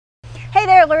Hey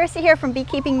there, Larissa here from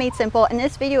Beekeeping Made Simple, and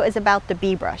this video is about the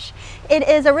bee brush. It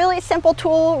is a really simple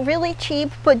tool, really cheap,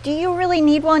 but do you really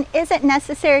need one? Is it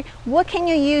necessary? What can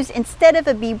you use instead of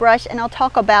a bee brush? And I'll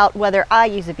talk about whether I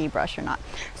use a bee brush or not.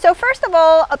 So first of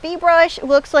all, a bee brush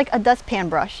looks like a dustpan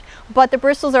brush, but the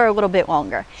bristles are a little bit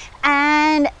longer.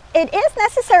 And it is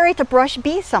necessary to brush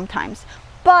bees sometimes.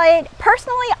 But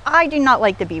personally, I do not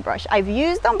like the bee brush. I've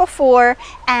used them before,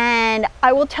 and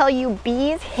I will tell you,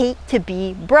 bees hate to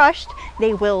be brushed.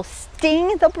 They will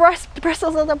sting the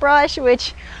bristles of the brush,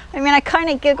 which, I mean, I kind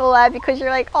of giggle at because you're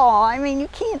like, oh, I mean, you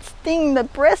can't sting the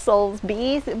bristles,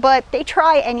 bees, but they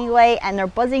try anyway, and their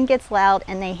buzzing gets loud,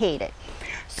 and they hate it.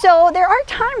 So there are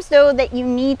times, though, that you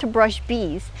need to brush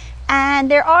bees,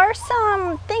 and there are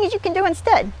some things you can do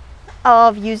instead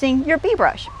of using your bee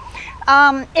brush.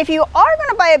 If you are going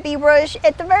to buy a bee brush,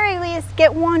 at the very least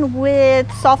get one with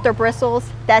softer bristles.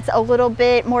 That's a little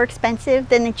bit more expensive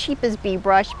than the cheapest bee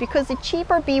brush, because the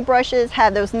cheaper bee brushes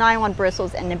have those nylon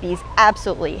bristles and the bees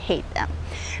absolutely hate them.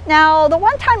 Now, the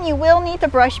one time you will need to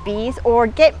brush bees or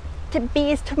get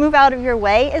bees to move out of your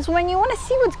way is when you want to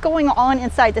see what's going on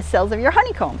inside the cells of your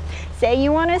honeycomb. Say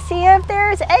you want to see if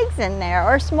there's eggs in there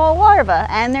or small larvae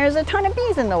and there's a ton of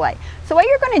bees in the way. So what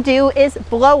you're going to do is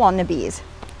blow on the bees.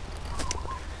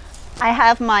 I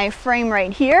have my frame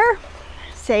right here.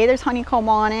 Say there's honeycomb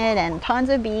on it and tons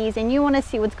of bees, and you want to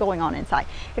see what's going on inside.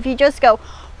 If you just go,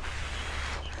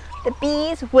 the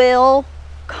bees will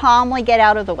calmly get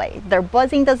out of the way. Their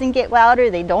buzzing doesn't get louder.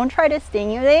 They don't try to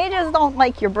sting you. They just don't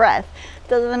like your breath.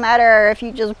 Doesn't matter if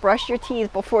you just brush your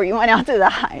teeth before you went out to the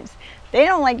hives. They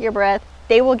don't like your breath.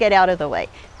 They will get out of the way.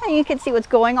 And you can see what's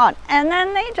going on. And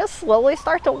then they just slowly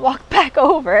start to walk back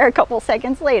over a couple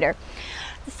seconds later.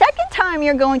 The second time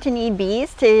you're going to need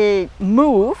bees to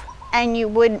move, and you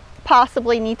would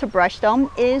possibly need to brush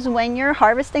them, is when you're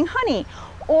harvesting honey,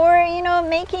 or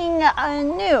making a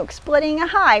nuke, splitting a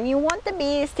hive. You want the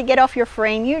bees to get off your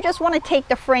frame. You just want to take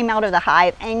the frame out of the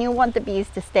hive, and you want the bees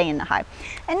to stay in the hive.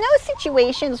 In those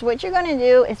situations, what you're going to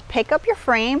do is pick up your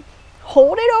frame,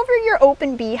 hold it over your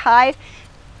open beehive,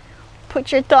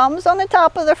 put your thumbs on the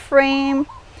top of the frame,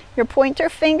 your pointer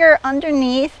finger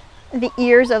underneath the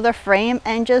ears of the frame,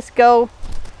 and just go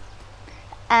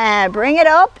and bring it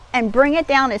up and bring it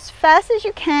down as fast as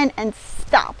you can, and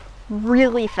stop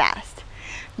really fast.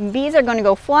 Bees are going to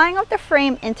go flying up the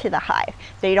frame into the hive.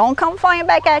 They don't come flying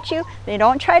back at you. They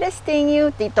don't try to sting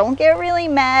you. They don't get really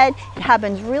mad. It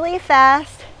happens really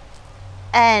fast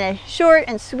and short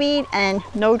and sweet and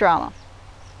no drama.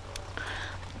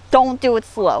 Don't do it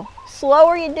slow.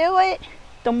 Slower you do it,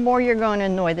 the more you're going to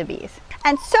annoy the bees.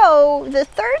 And so the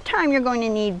third time you're going to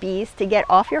need bees to get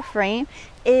off your frame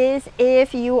is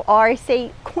if you are,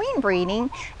 say, queen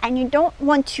breeding, and you don't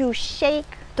want to shake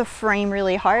the frame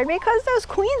really hard because those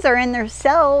queens are in their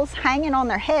cells hanging on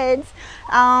their heads.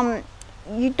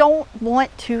 You don't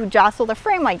want to jostle the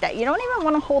frame like that. You don't even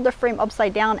want to hold the frame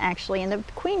upside down, actually, and the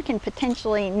queen can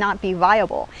potentially not be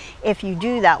viable if you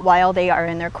do that while they are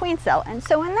in their queen cell. And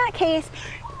so in that case,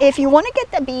 if you want to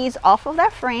get the bees off of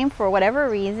that frame for whatever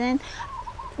reason,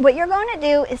 what you're going to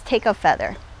do is take a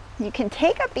feather. You can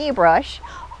take a bee brush,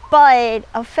 but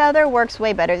a feather works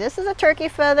way better. This is a turkey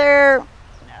feather.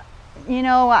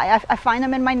 I find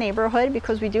them in my neighborhood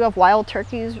because we do have wild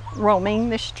turkeys roaming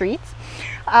the streets.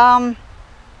 But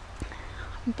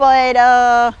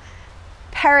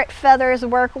parrot feathers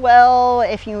work well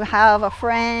if you have a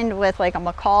friend with like a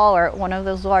macaw or one of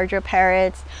those larger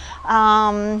parrots.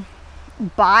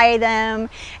 Buy them.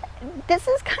 This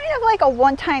is kind of like a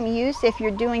one-time use if you're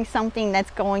doing something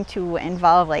that's going to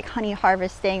involve like honey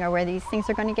harvesting, or where these things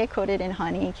are going to get coated in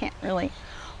honey. You can't really,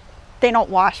 they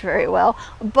don't wash very well,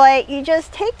 but you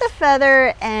just take the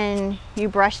feather and you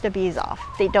brush the bees off.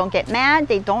 They don't get mad.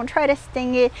 They don't try to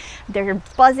sting it. Their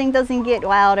buzzing doesn't get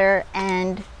louder,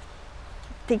 and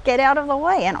they get out of the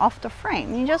way and off the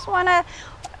frame. You just want to,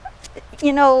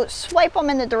 swipe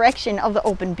them in the direction of the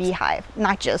open beehive,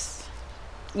 not just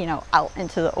out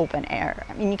into the open air.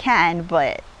 I mean, you can,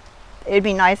 but it'd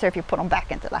be nicer if you put them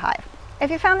back into the hive. If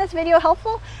you found this video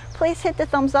helpful, please hit the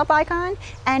thumbs up icon.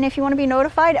 And if you want to be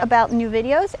notified about new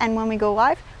videos and when we go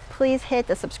live, please hit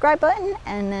the subscribe button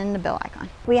and then the bell icon.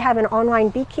 We have an online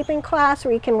beekeeping class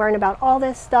where you can learn about all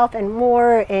this stuff and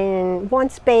more in one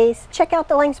space. Check out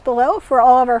the links below for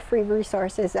all of our free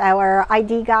resources: our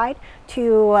ID guide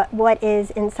to what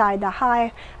is inside the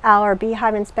hive, our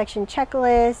beehive inspection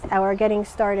checklist, our getting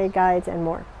started guides, and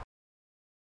more.